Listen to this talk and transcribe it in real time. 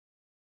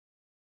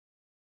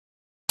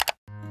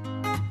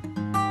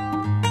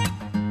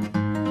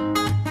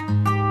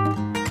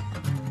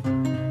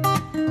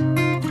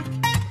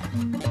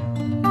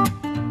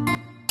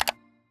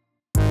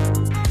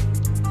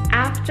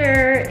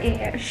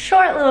a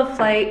short little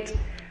flight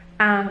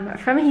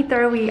from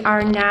Heathrow. We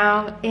are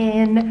now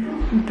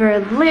in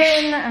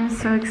Berlin. I'm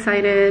so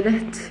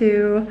excited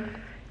to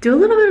do a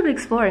little bit of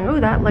exploring. Oh,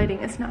 that lighting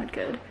is not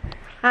good.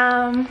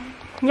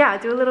 Yeah,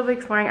 do a little bit of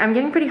exploring. I'm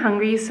getting pretty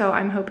hungry, so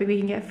I'm hoping we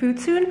can get food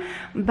soon.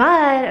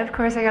 But of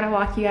course, I gotta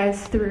walk you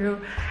guys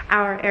through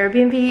our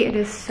Airbnb. It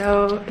is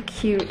so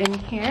cute in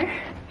here.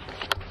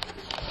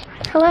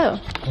 Hello.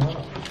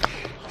 Hello.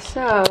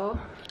 So,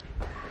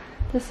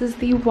 this is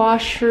the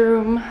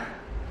washroom.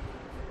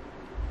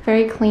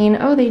 Very clean.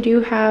 Oh, they do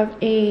have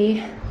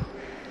a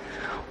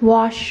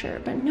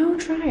washer, but no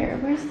dryer.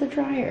 Where's the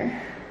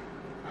dryer?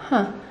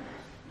 Huh.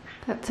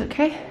 That's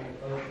okay.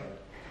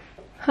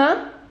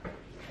 Huh?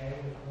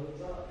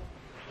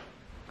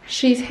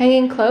 She's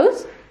hanging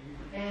clothes?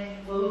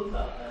 Hanging clothes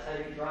up. That's how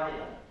you dry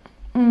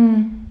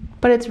them.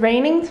 But it's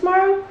raining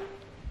tomorrow?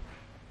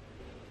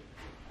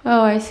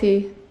 Oh, I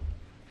see.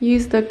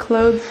 Use the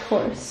clothes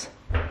horse.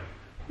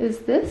 Is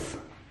this?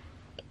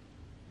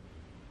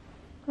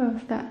 What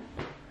was that?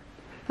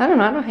 I don't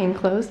know. I don't hang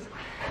clothes.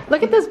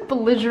 Look at this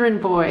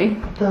belligerent boy.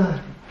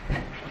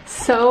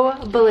 So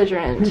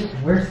belligerent.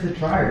 Where's the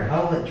dryer?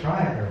 How will it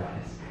dry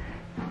otherwise?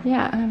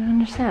 Yeah, I don't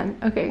understand.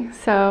 Okay,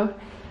 so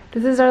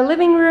this is our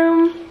living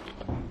room.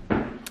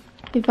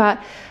 We've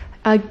got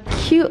a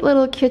cute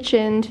little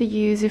kitchen to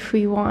use if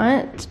we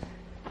want.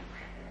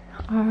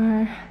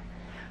 Our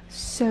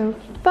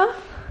sofa.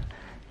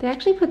 They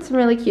actually put some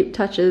really cute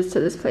touches to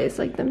this place,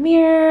 like the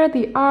mirror,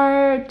 the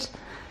art.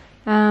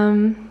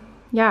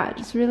 Yeah,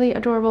 just really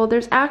adorable.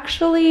 There's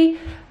actually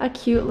a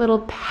cute little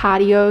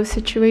patio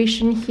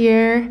situation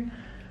here,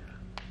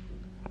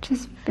 which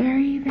is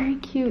very, very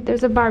cute.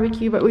 There's a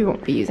barbecue, but we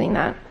won't be using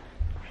that.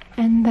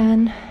 And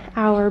then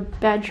our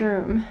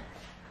bedroom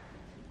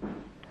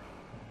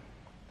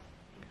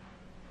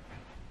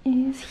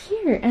is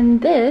here,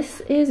 and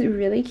this is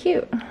really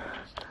cute.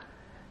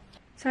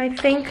 So I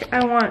think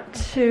I want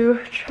to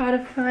try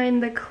to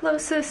find the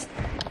closest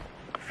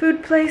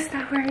food place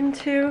that we're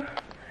into.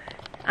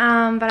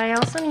 But I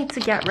also need to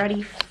get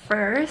ready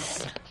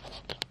first.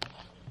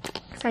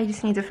 So I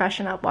just need to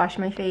freshen up, wash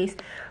my face,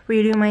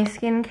 redo my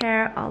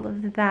skincare, all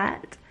of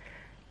that.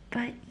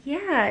 But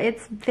yeah,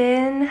 it's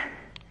been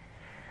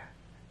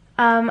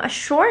a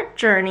short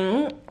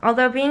journey,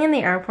 although being in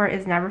the airport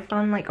is never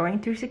fun, like going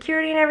through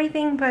security and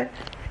everything, but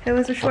it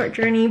was a short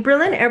journey.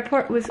 Berlin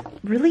airport was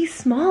really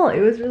small.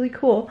 It was really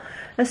cool.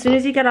 As soon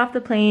as you get off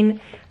the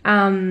plane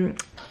and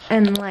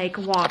like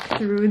walk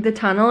through the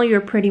tunnel,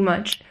 you're pretty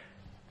much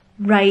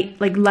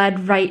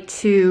led right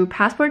to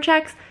passport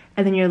checks,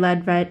 and then you're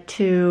led right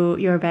to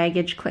your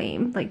baggage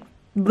claim, like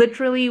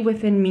literally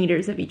within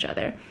meters of each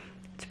other.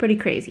 It's pretty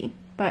crazy.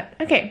 But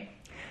okay,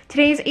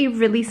 today's a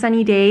really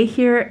sunny day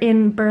here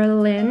in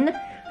Berlin,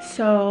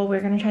 so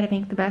we're gonna try to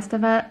make the best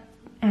of it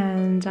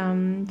and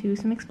do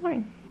some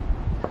exploring.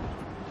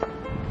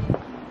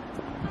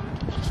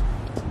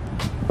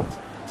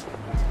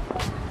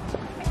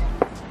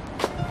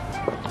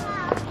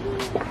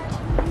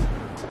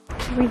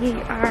 We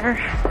are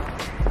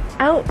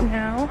out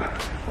now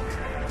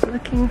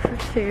looking for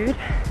food.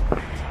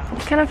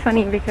 It's kind of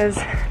funny because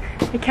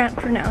I can't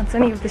pronounce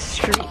any of the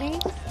street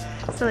names,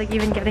 so like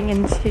even getting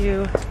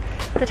into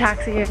the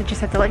taxi I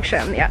just had to like show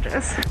them the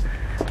address.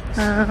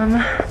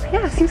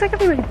 Yeah, it seems like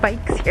everybody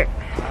bikes here,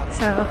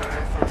 so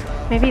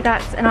maybe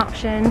that's an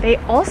option. They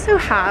also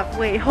have,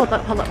 wait, hold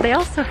up, they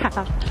also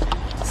have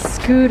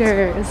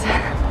scooters.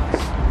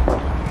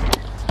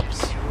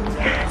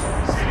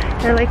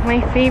 Yes, they're like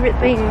my favorite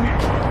thing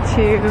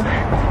to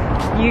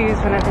use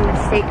when I'm in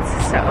the States,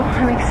 so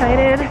I'm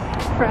excited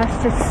for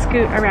us to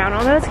scoot around,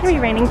 although it's gonna be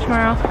raining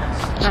tomorrow,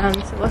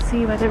 so we'll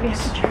see whether we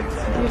have the chance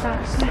to do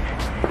that. But,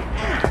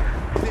 yeah.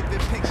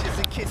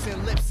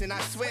 Kissing lips, and I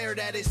swear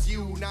that it's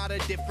you, not a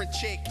different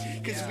chick,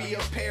 cause we a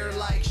pair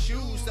like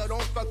shoes, so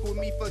don't fuck with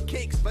me for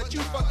kicks, but you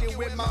fucking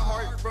with my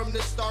heart from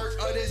the start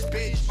of this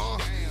bitch.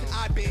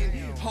 I've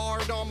been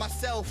hard on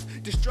myself,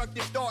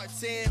 destructive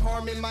thoughts and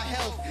harming my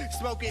health,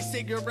 smoking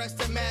cigarettes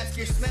to mask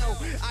your smell.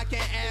 I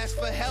can't ask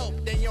for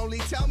help, then you only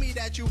tell me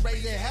that you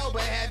raising hell,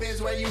 but heaven's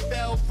where you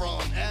fell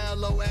from.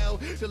 LOL,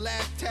 the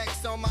last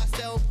text on my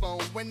cell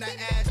phone, when I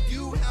asked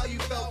you how you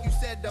felt, you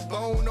said the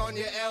bone on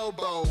your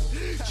elbow.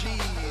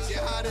 Jeez,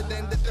 you're hotter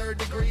than the 3rd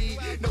degree,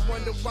 no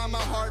wonder why my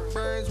heart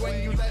burns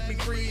when you let me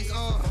freeze.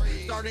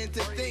 Starting to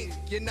think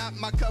you're not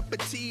my cup of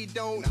tea,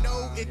 don't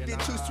know if you're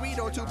too sweet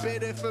or too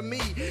bitter for me.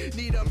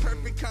 Need a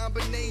perfect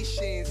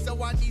combination,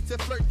 so I need to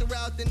flirt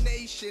throughout the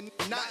nation.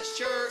 Not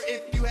sure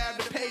if you have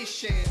the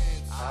patience.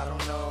 I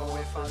don't know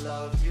if I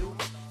love you,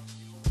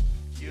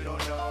 you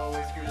don't know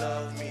if you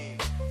love me,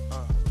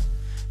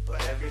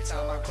 but every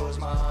time I close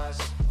my eyes,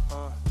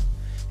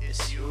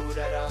 it's you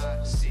that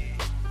I see.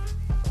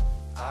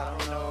 I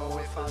don't know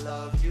if I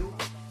love you,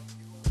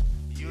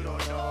 you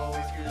don't know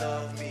if you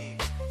love me,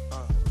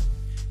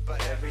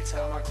 but every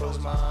time I close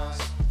my eyes,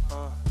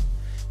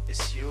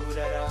 it's you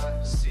that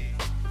I see.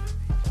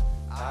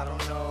 I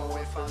don't know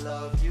if I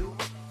love you,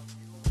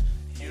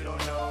 you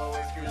don't know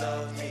if you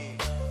love me,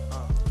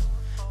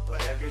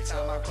 but every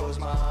time I close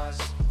my eyes,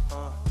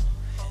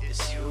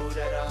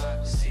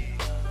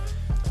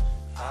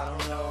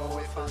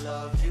 if I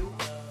love you.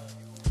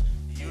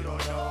 You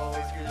don't know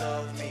if you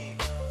love me.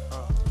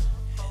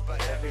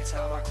 But every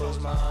time I close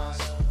my eyes,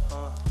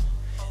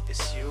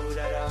 it's you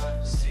that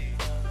I see.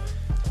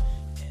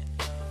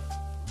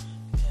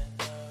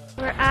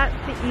 We're at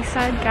the East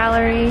Side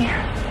Gallery.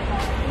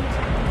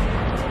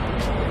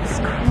 It's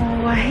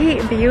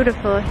quite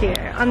beautiful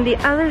here. On the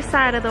other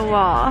side of the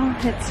wall,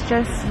 it's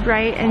just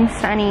bright and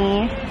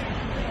sunny.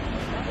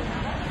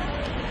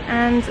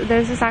 And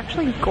there's this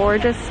actually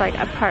gorgeous like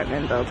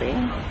apartment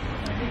building.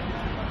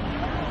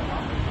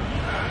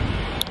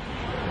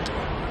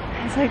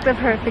 It's like the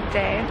perfect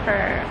day for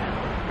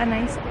a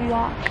nice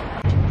walk.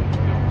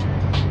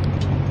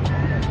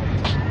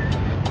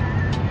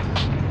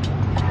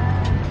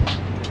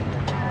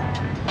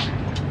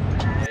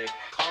 They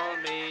call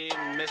me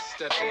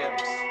Mr.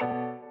 Tibbs.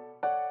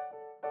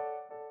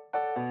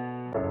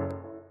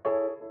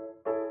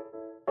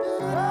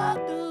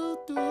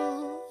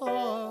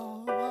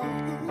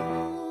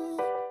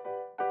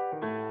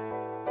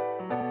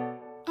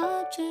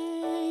 I'm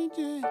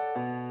changing.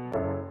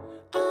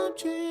 I'm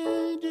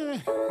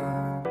changing.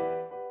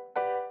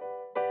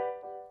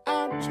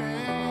 I'm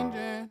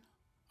changing.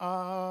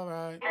 All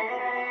right.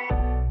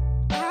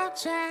 I'm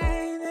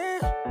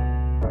changing.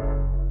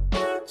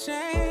 I'm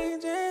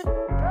changing.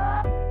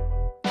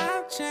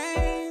 I'm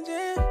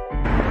changing.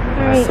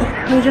 Alright,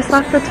 we just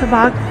left the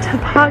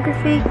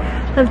topography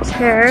of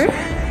terror.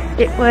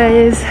 It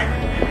was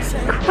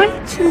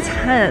quite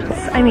intense.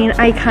 I mean,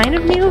 I kind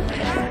of knew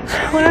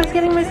what I was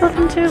getting myself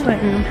into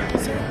when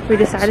we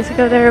decided to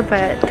go there,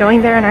 but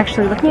going there and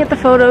actually looking at the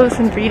photos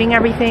and reading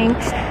everything,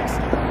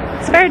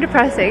 it's very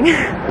depressing.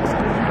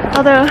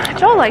 Although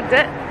Joel liked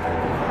it.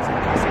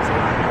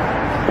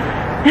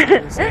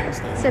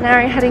 So now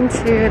we're heading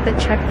to the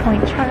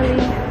Checkpoint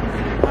Charlie,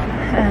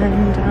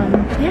 and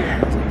yeah.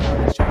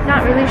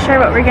 Not really sure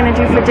what we're gonna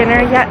do for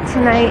dinner yet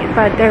tonight,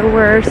 but there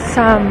were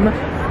some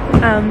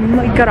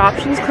good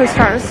options close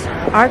to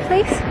our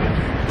place.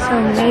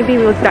 So maybe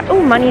we'll get,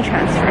 oh, money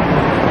transfer.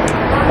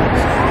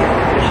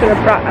 Should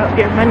have brought out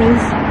your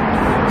monies.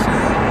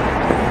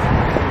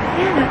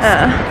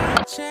 Yeah.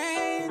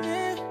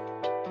 Changing.